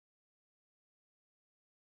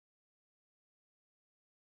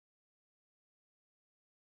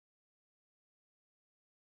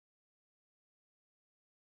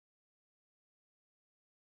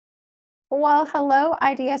Well, hello,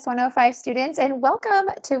 IDS 105 students, and welcome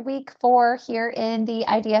to week 4 here in the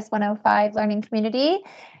IDS 105 learning community.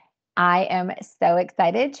 I am so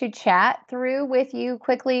excited to chat through with you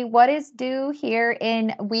quickly what is due here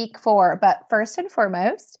in week 4. But first and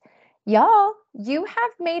foremost, y'all, you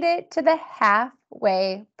have made it to the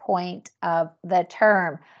halfway point of the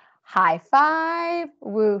term. High five,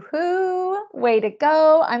 woohoo, way to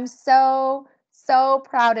go. I'm so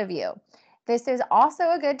proud of you. This is also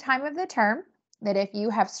a good time of the term that if you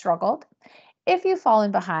have struggled, if you've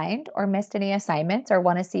fallen behind or missed any assignments or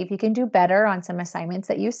want to see if you can do better on some assignments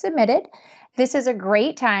that you submitted, this is a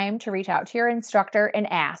great time to reach out to your instructor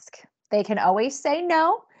and ask. They can always say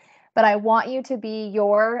no, but I want you to be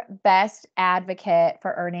your best advocate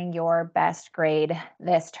for earning your best grade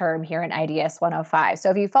this term here in IDS 105. So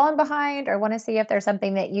if you've fallen behind or want to see if there's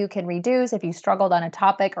something that you can reduce, if you struggled on a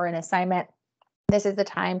topic or an assignment, this is the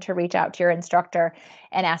time to reach out to your instructor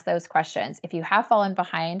and ask those questions. If you have fallen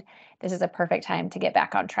behind, this is a perfect time to get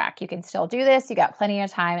back on track. You can still do this. You got plenty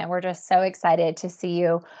of time, and we're just so excited to see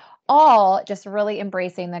you all just really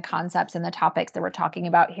embracing the concepts and the topics that we're talking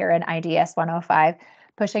about here in IDS 105,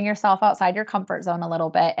 pushing yourself outside your comfort zone a little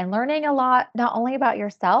bit and learning a lot, not only about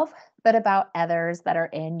yourself, but about others that are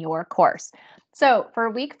in your course. So for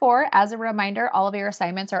week 4, as a reminder, all of your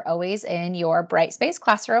assignments are always in your Brightspace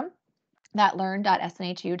classroom, that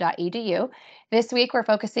learn.snhu.edu. This week, we're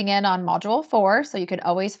focusing in on Module 4, so you can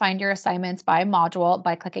always find your assignments by module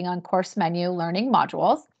by clicking on Course Menu, Learning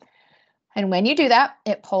Modules. And when you do that,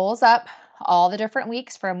 it pulls up all the different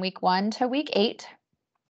weeks from week 1 to week 8.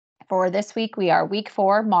 For this week, we are week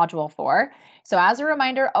 4, Module 4. So as a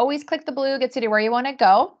reminder, always click the blue, gets you to where you want to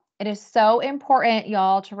go. It is so important,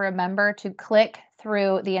 y'all, to remember to click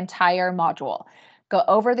through the entire module. Go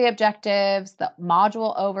over the objectives, the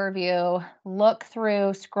module overview, look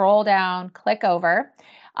through, scroll down, click over.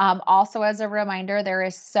 Also, as a reminder, there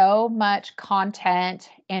is so much content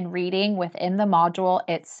and reading within the module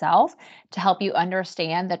itself to help you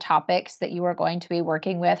understand the topics that you are going to be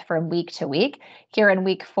working with from week to week. Here in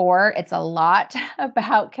week 4, it's a lot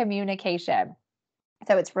about communication.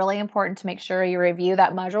 So it's really important to make sure you review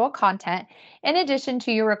that module content in addition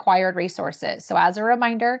to your required resources. So as a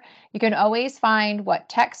reminder, you can always find what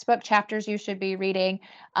textbook chapters you should be reading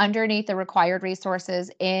underneath the required resources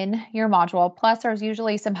in your module. Plus, there's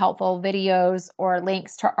usually some helpful videos or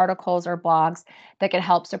links to articles or blogs that can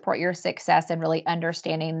help support your success in really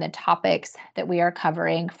understanding the topics that we are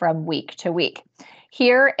covering from week to week.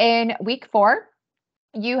 Here in week 4,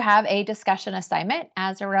 you have a discussion assignment.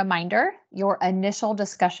 As a reminder, your initial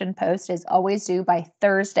discussion post is always due by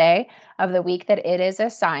Thursday of the week that it is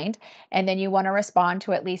assigned, and then you want to respond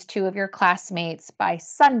to at least 2 of your classmates by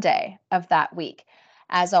Sunday of that week.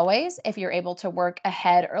 As always, if you're able to work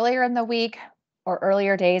ahead earlier in the week or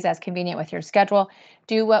earlier days as convenient with your schedule,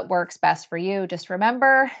 do what works best for you. Just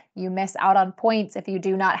remember, you miss out on points if you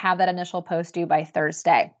do not have that initial post due by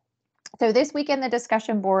Thursday. So this week in the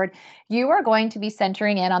discussion board, you are going to be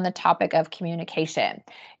centering in on the topic of communication.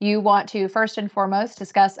 You want to first and foremost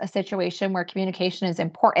discuss a situation where communication is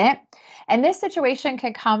important. And this situation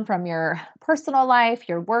can come from your personal life,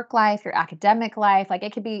 your work life, your academic life. Like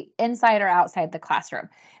it could be inside or outside the classroom.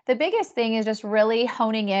 The biggest thing is just really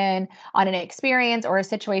honing in on an experience or a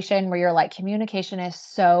situation where you're like, communication is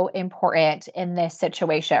so important in this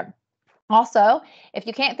situation. Also, if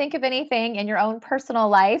you can't think of anything in your own personal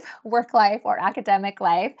life, work life, or academic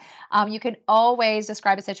life, you can always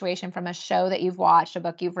describe a situation from a show that you've watched, a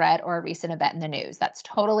book you've read, or a recent event in the news. That's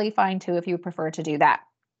totally fine too if you prefer to do that.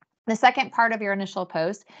 The second part of your initial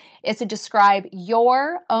post is to describe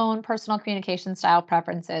your own personal communication style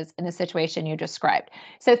preferences in the situation you described.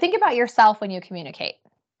 So think about yourself when you communicate.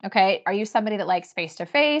 Okay, are you somebody that likes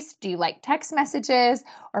face-to-face? Do you like text messages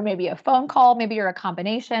or maybe a phone call? Maybe you're a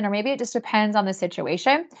combination, or maybe it just depends on the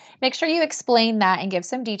situation. Make sure you explain that and give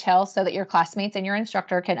some details so that your classmates and your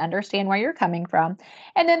instructor can understand where you're coming from.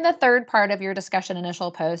 And then the third part of your discussion initial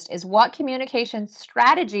post is what communication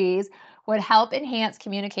strategies would help enhance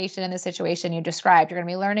communication in the situation you described. You're going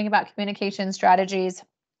to be learning about communication strategies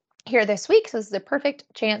here this week, so this is a perfect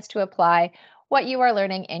chance to apply what you are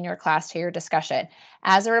learning in your class to your discussion.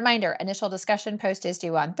 As a reminder, initial discussion post is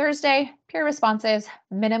due on Thursday. Peer responses,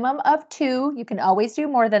 minimum of 2. You can always do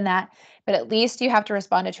more than that, but at least you have to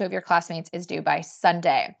respond to 2 of your classmates is due by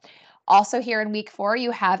Sunday. Also here in week 4,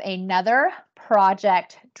 you have another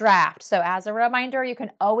project draft. So as a reminder, you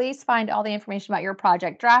can always find all the information about your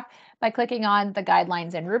project draft by clicking on the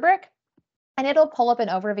guidelines and rubric, and it'll pull up an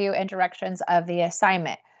overview and directions of the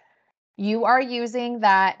assignment. You are using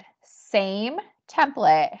that same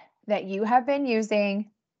template that you have been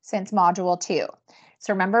using since Module 2.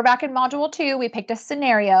 So remember back in module 2, we picked a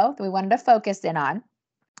scenario that we wanted to focus in on,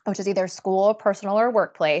 which is either school, personal, or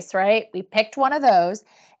workplace, right? We picked one of those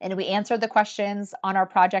and we answered the questions on our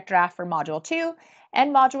project draft for module 2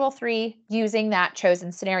 and module 3 using that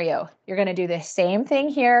chosen scenario. You're going to do the same thing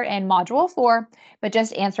here in module 4, but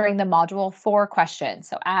just answering the module 4 questions.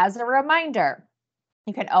 So as a reminder,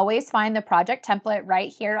 you can always find the project template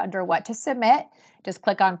right here under what to submit. Just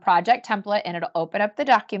click on project template and it'll open up the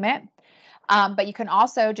document. But you can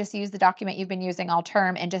also just use the document you've been using all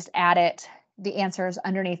term and just add the answers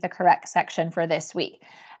underneath the correct section for this week.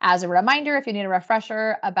 As a reminder, if you need a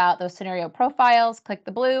refresher about those scenario profiles, click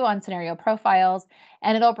the blue on scenario profiles,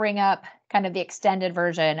 and it'll bring up kind of the extended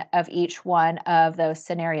version of each one of those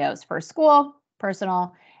scenarios for school,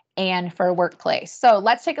 personal, and for workplace. So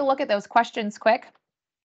let's take a look at those questions quick.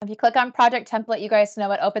 If you click on project template, you guys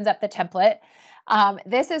know it opens up the template.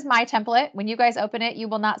 This is my template. When you guys open it, you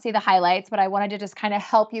will not see the highlights, but I wanted to just kind of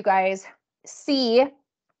help you guys see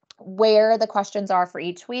where the questions are for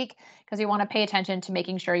each week, because you want to pay attention to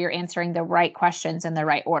making sure you're answering the right questions in the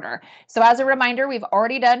right order. So as a reminder, we've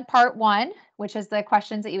already done part 1, which is the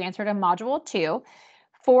questions that you answered in module 2.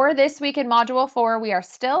 For this week in module 4, we are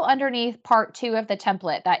still underneath part 2 of the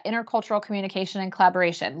template, that intercultural communication and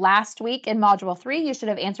collaboration. Last week in module 3, you should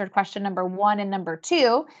have answered question number 1 and number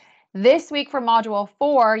 2. This week for module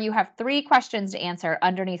 4, you have 3 questions to answer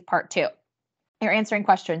underneath part 2. You're answering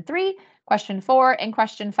question 3, question 4, and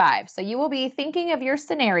question 5. So you will be thinking of your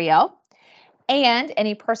scenario and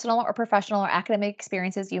any personal or professional or academic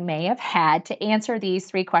experiences you may have had to answer these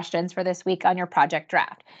 3 questions for this week on your project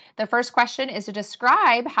draft. The first question is to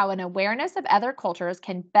describe how an awareness of other cultures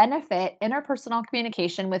can benefit interpersonal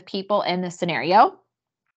communication with people in the scenario.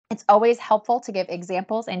 It's always helpful to give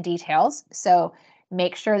examples and details, so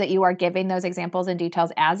make sure that you are giving those examples and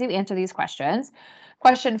details as you answer these questions.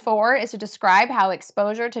 Question 4 is to describe how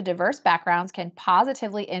exposure to diverse backgrounds can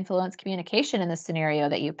positively influence communication in the scenario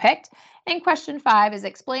that you picked. And question 5 is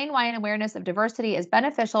explain why an awareness of diversity is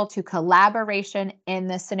beneficial to collaboration in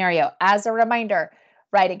this scenario. As a reminder,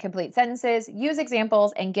 write in complete sentences, use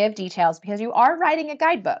examples, and give details because you are writing a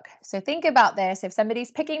guidebook. So think about this. If somebody's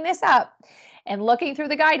picking this up and looking through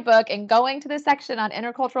the guidebook and going to the section on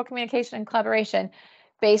intercultural communication and collaboration,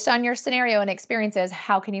 based on your scenario and experiences,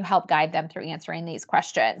 how can you help guide them through answering these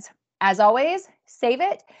questions? As always, save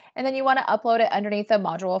it, and then you want to upload it underneath the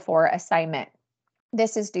module 4 assignment.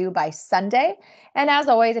 This is due by Sunday. And as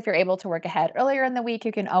always, if you're able to work ahead earlier in the week,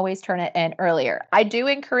 you can always turn it in earlier. I do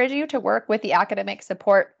encourage you to work with the academic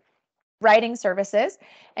support writing services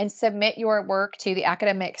and submit your work to the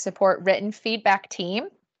academic support written feedback team.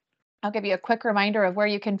 I'll give you a quick reminder of where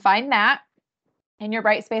you can find that. In your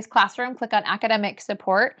Brightspace Classroom, click on Academic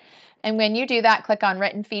Support. And when you do that, click on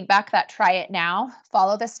Written Feedback, that Try It Now.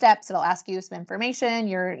 Follow the steps. It'll ask you some information,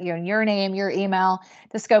 your name, your email,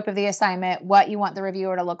 the scope of the assignment, what you want the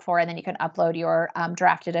reviewer to look for, and then you can upload your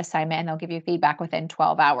drafted assignment, and they'll give you feedback within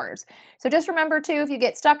 12 hours. So just remember, too, if you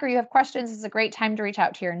get stuck or you have questions, it's a great time to reach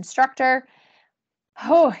out to your instructor.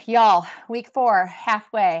 Oh, y'all, week 4,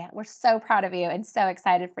 halfway. We're so proud of you and so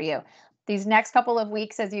excited for you. These next couple of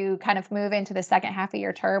weeks as you kind of move into the second half of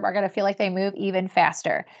your term are going to feel like they move even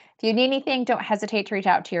faster. If you need anything, don't hesitate to reach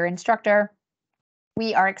out to your instructor.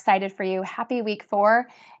 We are excited for you. Happy week 4.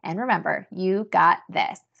 And remember, you got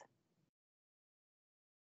this.